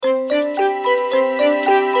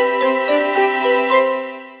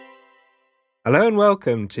Hello and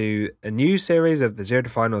welcome to a new series of the Zero to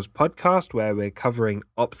Finals podcast where we're covering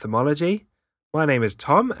ophthalmology. My name is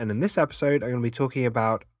Tom, and in this episode, I'm going to be talking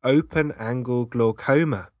about open angle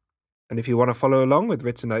glaucoma. And if you want to follow along with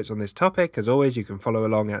written notes on this topic, as always, you can follow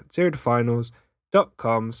along at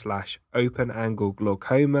zerotofinals.com/open angle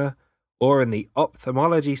glaucoma or in the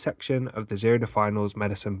ophthalmology section of the Zero to Finals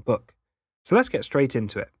medicine book. So let's get straight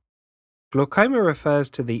into it. Glaucoma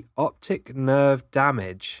refers to the optic nerve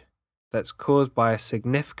damage that's caused by a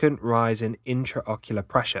significant rise in intraocular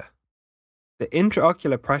pressure. The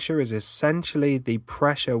intraocular pressure is essentially the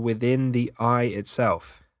pressure within the eye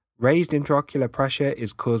itself. Raised intraocular pressure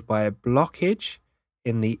is caused by a blockage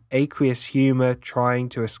in the aqueous humor trying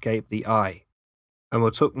to escape the eye. And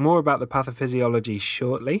we'll talk more about the pathophysiology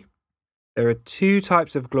shortly. There are two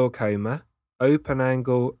types of glaucoma, open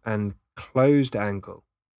angle and closed angle.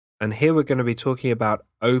 And here we're going to be talking about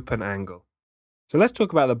open angle. So let's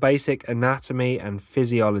talk about the basic anatomy and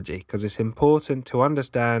physiology, because it's important to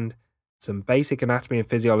understand some basic anatomy and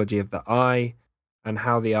physiology of the eye and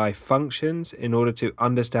how the eye functions in order to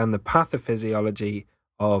understand the pathophysiology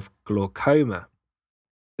of glaucoma.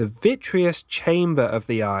 The vitreous chamber of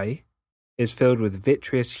the eye is filled with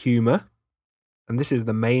vitreous humor, and this is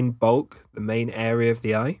the main bulk, the main area of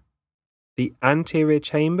the eye. The anterior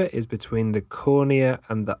chamber is between the cornea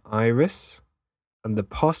and the iris, and the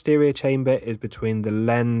posterior chamber is between the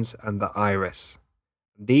lens and the iris.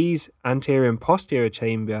 These anterior and posterior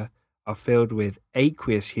chamber are filled with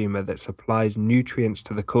aqueous humor that supplies nutrients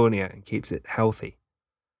to the cornea and keeps it healthy.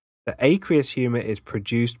 The aqueous humor is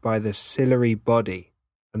produced by the ciliary body,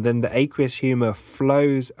 and then the aqueous humor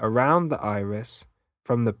flows around the iris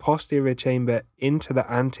from the posterior chamber into the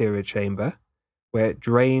anterior chamber, where it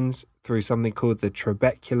drains through something called the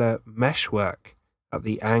trabecular meshwork at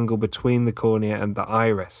the angle between the cornea and the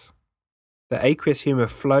iris. The aqueous humor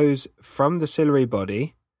flows from the ciliary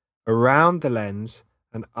body, around the lens,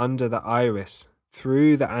 and under the iris,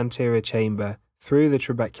 through the anterior chamber, through the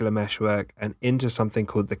trabecular meshwork, and into something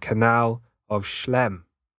called the canal of Schlemm.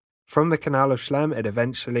 From the canal of Schlemm, it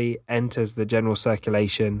eventually enters the general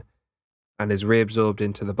circulation and is reabsorbed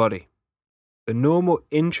into the body. The normal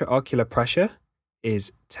intraocular pressure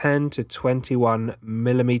is 10 to 21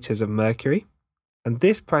 millimeters of mercury. And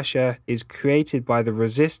this pressure is created by the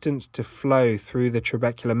resistance to flow through the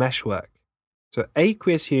trabecular meshwork. So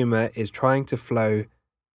aqueous humor is trying to flow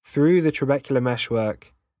through the trabecular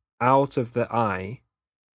meshwork out of the eye.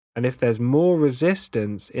 And if there's more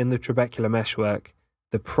resistance in the trabecular meshwork,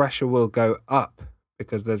 the pressure will go up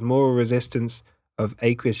because there's more resistance of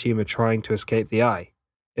aqueous humor trying to escape the eye.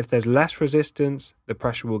 If there's less resistance, the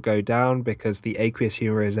pressure will go down because the aqueous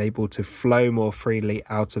humor is able to flow more freely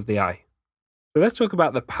out of the eye. So let's talk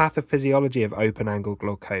about the pathophysiology of open-angle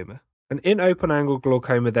glaucoma. And in open-angle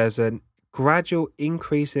glaucoma, there's a gradual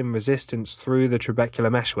increase in resistance through the trabecular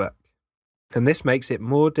meshwork. And this makes it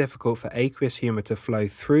more difficult for aqueous humor to flow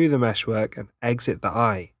through the meshwork and exit the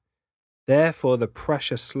eye. Therefore, the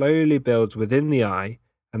pressure slowly builds within the eye,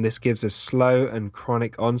 and this gives a slow and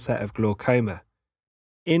chronic onset of glaucoma.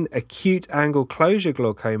 In acute angle closure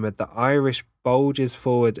glaucoma, the iris bulges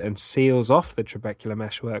forward and seals off the trabecular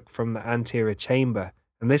meshwork from the anterior chamber,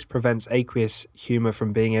 and this prevents aqueous humor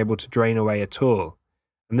from being able to drain away at all.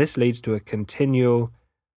 And this leads to a continual,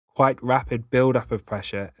 quite rapid build-up of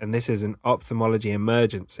pressure, and this is an ophthalmology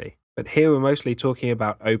emergency. But here we're mostly talking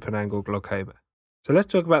about open angle glaucoma. So let's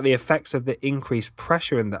talk about the effects of the increased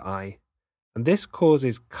pressure in the eye, and this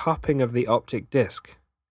causes cupping of the optic disc.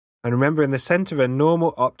 And remember, in the center of a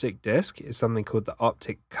normal optic disc is something called the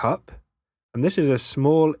optic cup. And this is a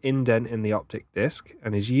small indent in the optic disc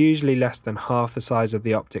and is usually less than half the size of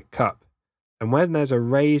the optic cup. And when there's a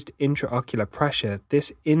raised intraocular pressure,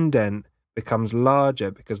 this indent becomes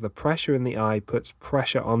larger because the pressure in the eye puts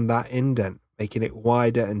pressure on that indent, making it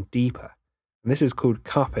wider and deeper. And this is called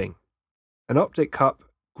cupping. An optic cup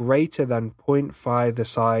greater than 0.5 the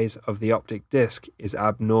size of the optic disc is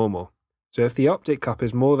abnormal. So if the optic cup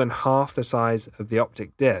is more than half the size of the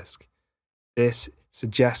optic disc, this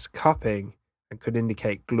suggests cupping and could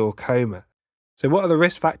indicate glaucoma. So what are the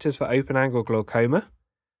risk factors for open-angle glaucoma?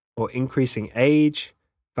 Or increasing age,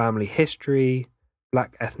 family history,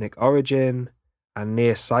 black ethnic origin, and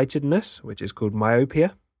nearsightedness, which is called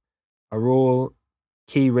myopia, are all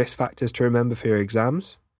key risk factors to remember for your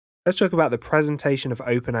exams. Let's talk about the presentation of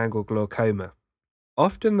open-angle glaucoma.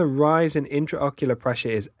 Often the rise in intraocular pressure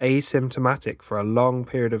is asymptomatic for a long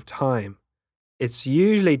period of time. It's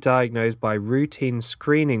usually diagnosed by routine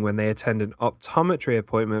screening when they attend an optometry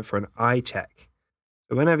appointment for an eye check.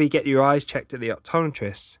 So whenever you get your eyes checked at the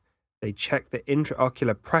optometrist, they check the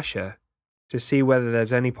intraocular pressure to see whether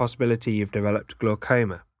there's any possibility you've developed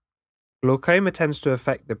glaucoma. Glaucoma tends to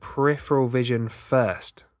affect the peripheral vision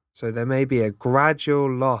first, so there may be a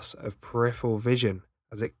gradual loss of peripheral vision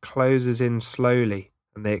as it closes in slowly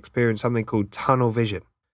and they experience something called tunnel vision.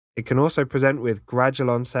 It can also present with gradual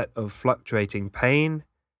onset of fluctuating pain,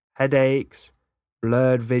 headaches,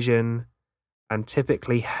 blurred vision, and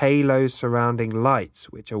typically halos surrounding lights,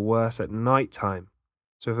 which are worse at night time.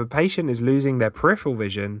 So if a patient is losing their peripheral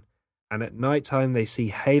vision and at night time they see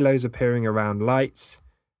halos appearing around lights,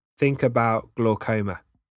 think about glaucoma.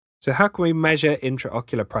 So how can we measure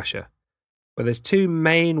intraocular pressure? Well, there's two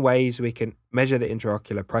main ways we can measure the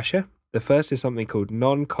intraocular pressure. The first is something called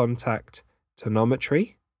non-contact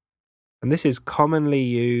tonometry, and this is commonly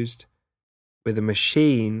used with a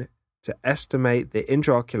machine to estimate the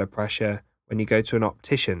intraocular pressure when you go to an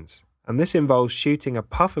optician's. And this involves shooting a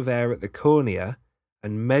puff of air at the cornea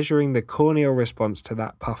and measuring the corneal response to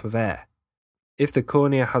that puff of air. If the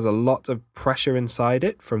cornea has a lot of pressure inside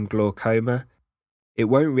it from glaucoma, it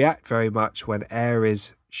won't react very much when air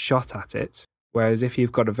is shot at it, whereas if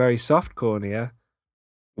you've got a very soft cornea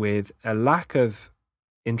with a lack of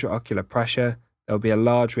intraocular pressure, there'll be a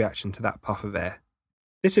large reaction to that puff of air.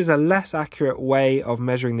 This is a less accurate way of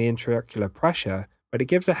measuring the intraocular pressure, but it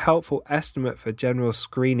gives a helpful estimate for general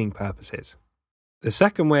screening purposes. The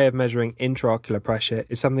second way of measuring intraocular pressure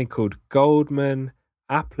is something called Goldmann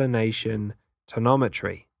applanation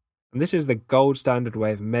tonometry, and this is the gold standard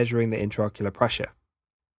way of measuring the intraocular pressure.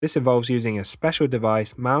 This involves using a special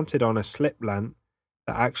device mounted on a slit lamp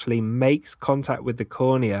that actually makes contact with the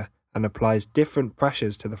cornea and applies different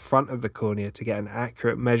pressures to the front of the cornea to get an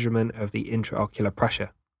accurate measurement of the intraocular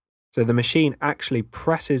pressure. So the machine actually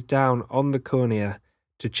presses down on the cornea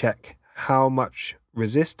to check how much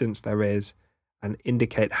resistance there is and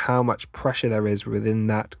indicate how much pressure there is within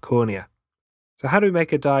that cornea. So how do we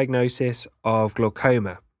make a diagnosis of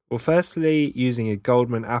glaucoma? Well, firstly, using a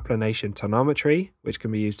Goldmann applanation tonometry, which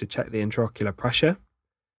can be used to check the intraocular pressure.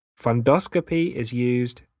 Fundoscopy is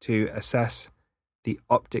used to assess the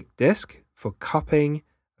optic disc for cupping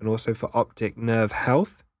and also for optic nerve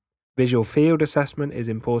health. Visual field assessment is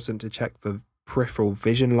important to check for peripheral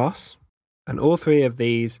vision loss. And all three of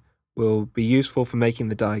these will be useful for making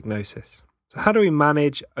the diagnosis. So how do we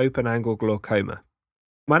manage open-angle glaucoma?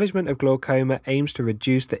 Management of glaucoma aims to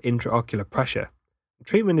reduce the intraocular pressure.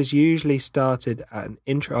 Treatment is usually started at an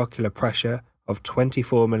intraocular pressure of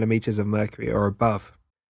 24 millimeters of mercury or above.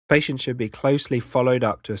 Patients should be closely followed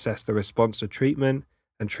up to assess the response to treatment,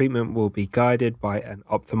 and treatment will be guided by an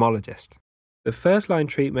ophthalmologist. The first-line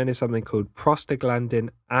treatment is something called prostaglandin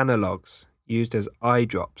analogues, used as eye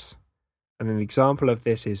drops, and an example of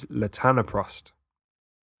this is latanoprost.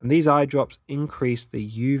 And these eye drops increase the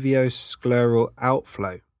uveoscleral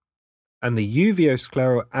outflow. And the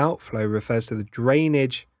uveoscleral outflow refers to the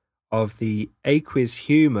drainage of the aqueous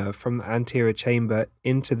humor from the anterior chamber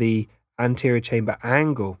into the anterior chamber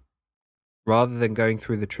angle, rather than going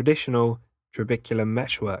through the traditional trabecular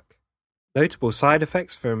meshwork. Notable side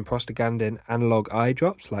effects from prostaglandin analog eye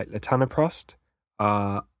drops like latanoprost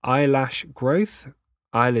are eyelash growth,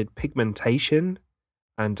 eyelid pigmentation,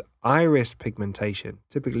 and iris pigmentation.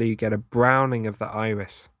 Typically, you get a browning of the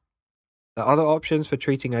iris. The other options for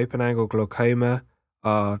treating open-angle glaucoma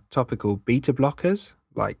are topical beta blockers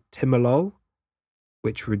like timolol,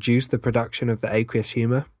 which reduce the production of the aqueous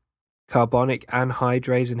humor, carbonic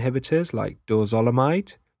anhydrase inhibitors like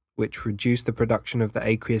dorzolamide, which reduce the production of the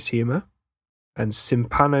aqueous humor, and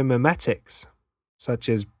sympanomimetics such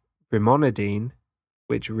as brimonidine,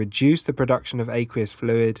 which reduce the production of aqueous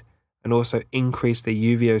fluid and also increase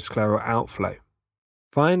the uveoscleral outflow.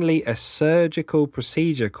 Finally, a surgical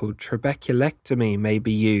procedure called trabeculectomy may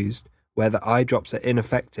be used where the eye drops are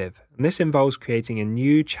ineffective, and this involves creating a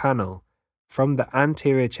new channel from the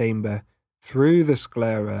anterior chamber through the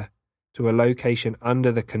sclera to a location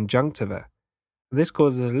under the conjunctiva. And this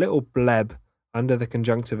causes a little bleb under the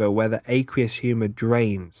conjunctiva where the aqueous humor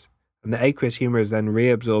drains, and the aqueous humor is then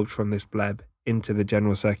reabsorbed from this bleb into the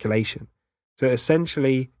general circulation. So it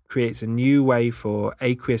essentially creates a new way for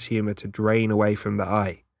aqueous humor to drain away from the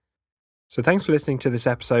eye. So thanks for listening to this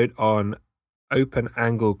episode on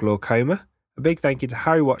open-angle glaucoma. A big thank you to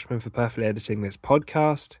Harry Watchman for perfectly editing this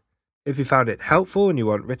podcast. If you found it helpful and you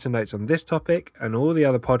want written notes on this topic and all the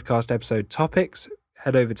other podcast episode topics,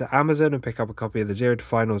 head over to Amazon and pick up a copy of the Zero to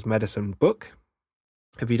Finals Medicine book.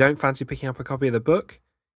 If you don't fancy picking up a copy of the book,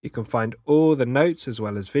 you can find all the notes as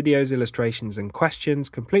well as videos, illustrations and questions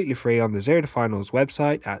completely free on the Zero to Finals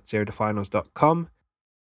website at zerotofinals.com.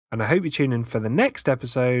 And I hope you tune in for the next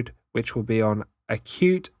episode, which will be on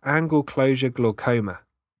acute angle closure glaucoma.